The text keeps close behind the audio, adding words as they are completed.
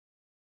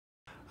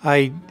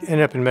I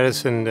ended up in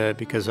medicine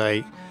because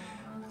I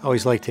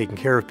always liked taking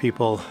care of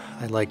people.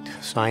 I liked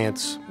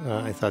science.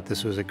 I thought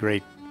this was a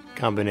great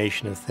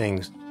combination of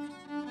things.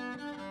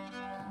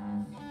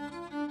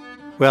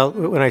 Well,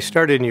 when I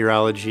started in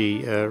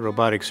urology,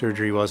 robotic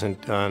surgery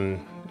wasn't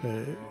on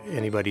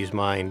anybody's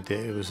mind.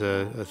 It was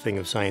a thing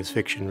of science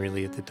fiction,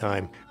 really, at the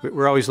time.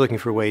 We're always looking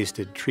for ways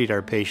to treat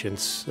our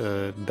patients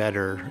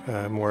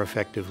better, more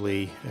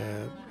effectively,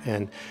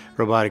 and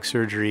robotic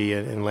surgery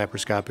and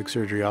laparoscopic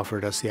surgery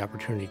offered us the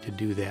opportunity to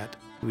do that.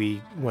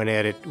 We went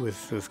at it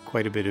with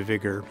quite a bit of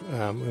vigor.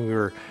 We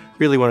were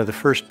really one of the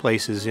first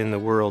places in the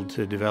world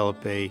to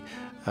develop a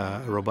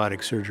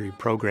robotic surgery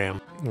program.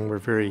 And we're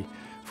very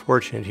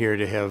fortunate here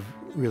to have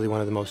really one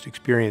of the most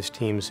experienced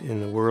teams in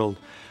the world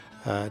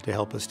to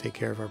help us take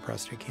care of our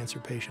prostate cancer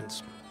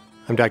patients.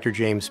 I'm Dr.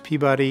 James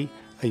Peabody,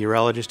 a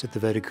urologist at the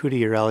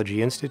Peabody Urology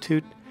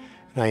Institute,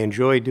 and I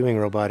enjoy doing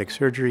robotic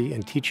surgery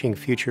and teaching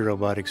future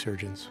robotic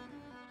surgeons.